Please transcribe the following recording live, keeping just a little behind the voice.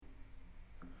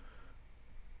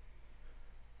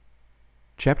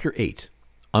Chapter 8,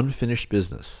 Unfinished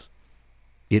Business.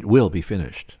 It Will Be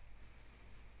Finished.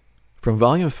 From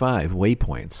Volume 5,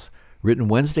 Waypoints, written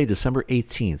Wednesday, December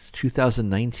 18th,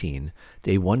 2019,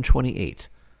 Day 128,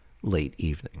 late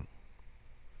evening.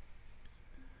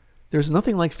 There's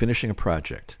nothing like finishing a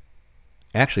project.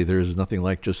 Actually, there's nothing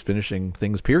like just finishing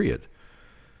things, period.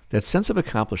 That sense of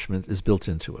accomplishment is built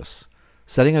into us.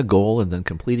 Setting a goal and then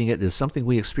completing it is something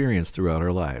we experience throughout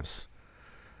our lives.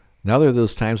 Now there are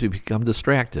those times we become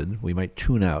distracted. We might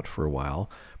tune out for a while,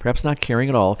 perhaps not caring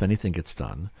at all if anything gets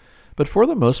done. But for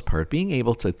the most part, being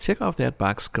able to tick off that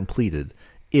box completed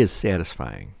is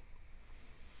satisfying.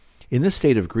 In this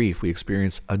state of grief, we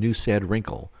experience a new sad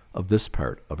wrinkle of this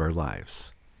part of our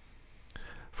lives.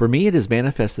 For me, it has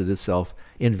manifested itself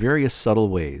in various subtle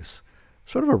ways,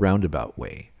 sort of a roundabout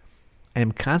way. I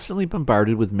am constantly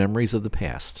bombarded with memories of the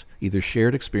past, either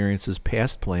shared experiences,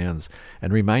 past plans,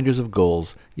 and reminders of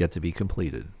goals yet to be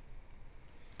completed.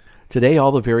 Today,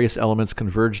 all the various elements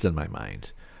converged in my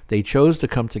mind. They chose to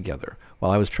come together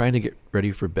while I was trying to get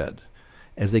ready for bed.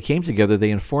 As they came together,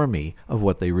 they informed me of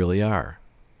what they really are.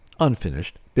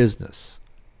 Unfinished business.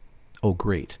 Oh,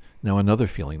 great. Now another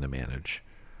feeling to manage.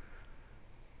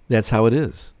 That's how it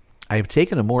is. I have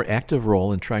taken a more active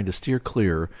role in trying to steer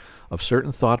clear of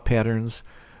certain thought patterns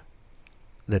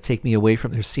that take me away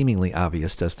from their seemingly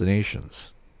obvious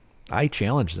destinations. I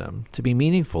challenge them to be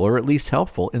meaningful or at least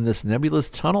helpful in this nebulous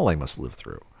tunnel I must live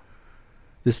through.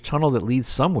 This tunnel that leads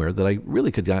somewhere that I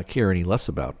really could not care any less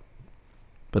about,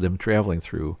 but am traveling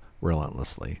through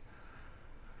relentlessly.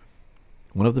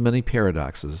 One of the many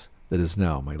paradoxes that is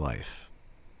now my life.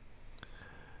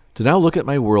 To now look at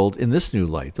my world in this new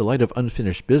light, the light of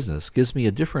unfinished business, gives me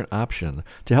a different option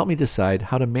to help me decide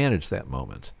how to manage that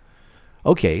moment.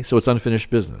 Okay, so it's unfinished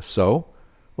business. So,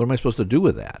 what am I supposed to do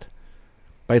with that?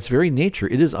 By its very nature,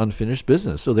 it is unfinished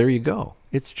business, so there you go.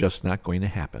 It's just not going to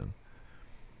happen.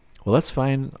 Well, that's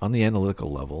fine on the analytical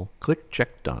level. Click,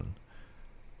 check, done.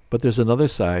 But there's another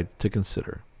side to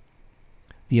consider.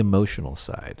 The emotional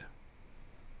side.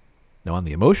 Now, on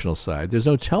the emotional side, there's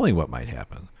no telling what might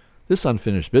happen. This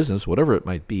unfinished business, whatever it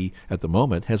might be at the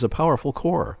moment, has a powerful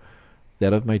core,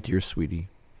 that of my dear sweetie.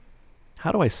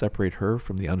 How do I separate her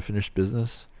from the unfinished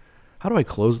business? How do I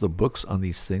close the books on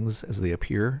these things as they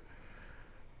appear?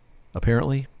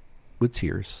 Apparently, with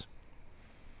tears.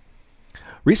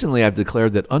 Recently, I've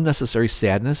declared that unnecessary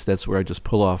sadness, that's where I just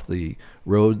pull off the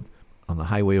road on the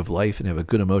highway of life and have a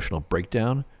good emotional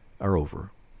breakdown, are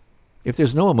over. If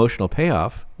there's no emotional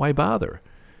payoff, why bother?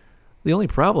 The only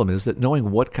problem is that knowing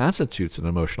what constitutes an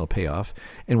emotional payoff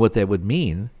and what that would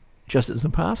mean just is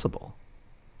impossible.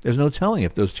 There's no telling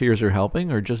if those tears are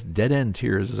helping or just dead-end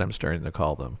tears, as I'm starting to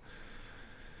call them.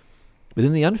 But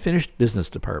in the unfinished business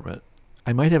department,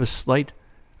 I might have a slight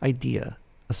idea,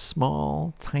 a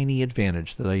small, tiny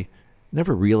advantage that I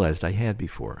never realized I had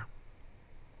before.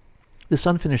 This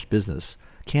unfinished business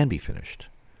can be finished.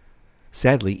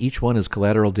 Sadly, each one is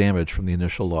collateral damage from the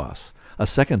initial loss, a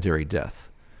secondary death.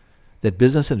 That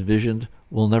business envisioned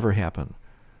will never happen.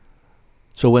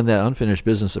 So when that unfinished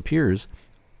business appears,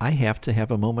 I have to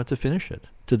have a moment to finish it,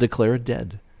 to declare it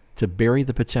dead, to bury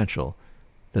the potential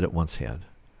that it once had.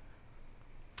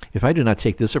 If I do not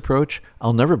take this approach,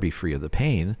 I'll never be free of the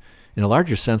pain. In a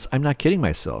larger sense, I'm not kidding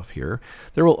myself here.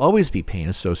 There will always be pain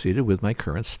associated with my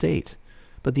current state.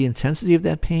 But the intensity of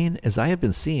that pain, as I have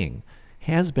been seeing,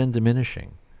 has been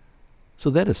diminishing. So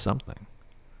that is something.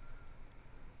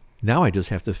 Now I just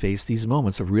have to face these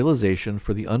moments of realization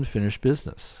for the unfinished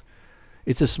business.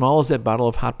 It's as small as that bottle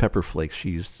of hot pepper flakes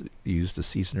she used to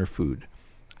season her food.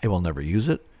 I will never use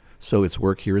it, so its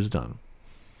work here is done.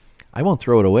 I won't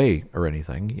throw it away or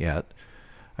anything yet.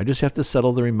 I just have to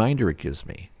settle the reminder it gives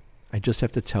me. I just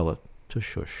have to tell it to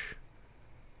shush.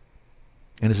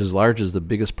 And it's as large as the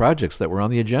biggest projects that were on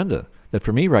the agenda, that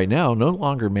for me right now no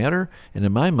longer matter and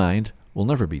in my mind will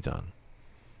never be done.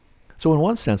 So in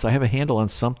one sense, I have a handle on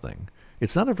something.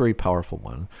 It's not a very powerful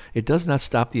one. It does not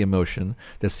stop the emotion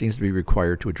that seems to be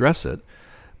required to address it,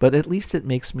 but at least it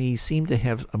makes me seem to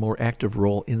have a more active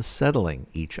role in settling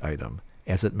each item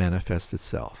as it manifests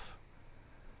itself.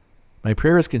 My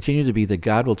prayers continue to be that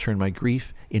God will turn my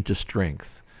grief into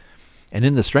strength. And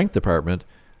in the strength department,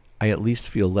 I at least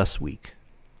feel less weak.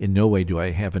 In no way do I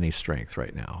have any strength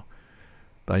right now,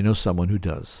 but I know someone who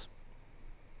does.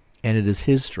 And it is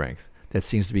his strength that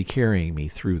seems to be carrying me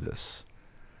through this.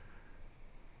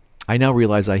 I now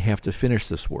realize I have to finish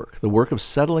this work, the work of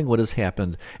settling what has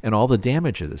happened and all the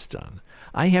damage it has done.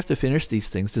 I have to finish these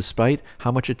things despite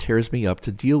how much it tears me up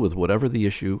to deal with whatever the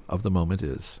issue of the moment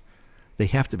is. They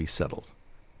have to be settled,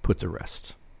 put to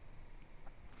rest.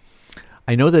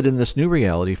 I know that in this new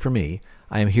reality for me,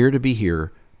 I am here to be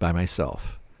here by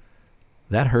myself.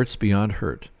 That hurts beyond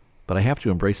hurt, but I have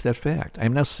to embrace that fact. I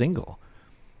am now single.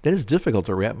 That is difficult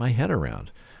to wrap my head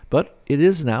around, but it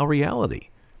is now reality.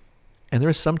 And there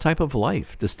is some type of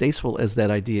life, distasteful as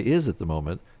that idea is at the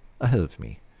moment, ahead of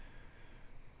me.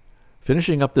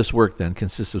 Finishing up this work, then,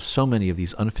 consists of so many of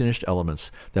these unfinished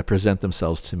elements that present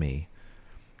themselves to me.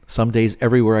 Some days,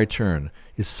 everywhere I turn,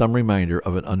 is some reminder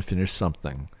of an unfinished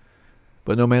something.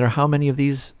 But no matter how many of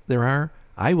these there are,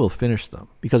 I will finish them,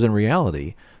 because in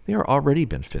reality, they are already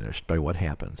been finished by what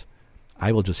happened.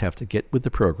 I will just have to get with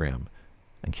the program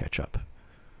and catch up.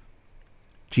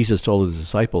 Jesus told his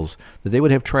disciples that they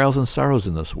would have trials and sorrows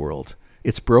in this world.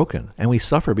 It's broken, and we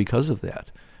suffer because of that.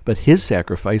 But his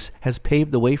sacrifice has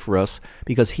paved the way for us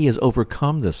because he has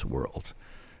overcome this world.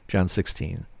 John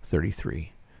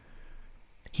 16:33.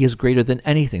 He is greater than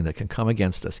anything that can come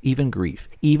against us, even grief,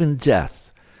 even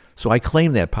death. So I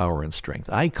claim that power and strength.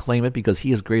 I claim it because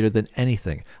he is greater than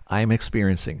anything I am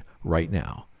experiencing right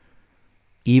now.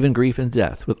 Even grief and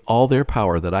death, with all their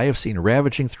power that I have seen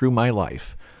ravaging through my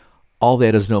life, all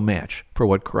that is no match for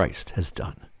what Christ has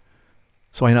done.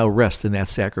 So I now rest in that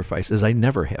sacrifice as I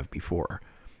never have before.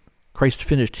 Christ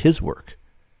finished his work,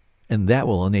 and that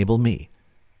will enable me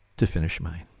to finish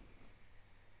mine.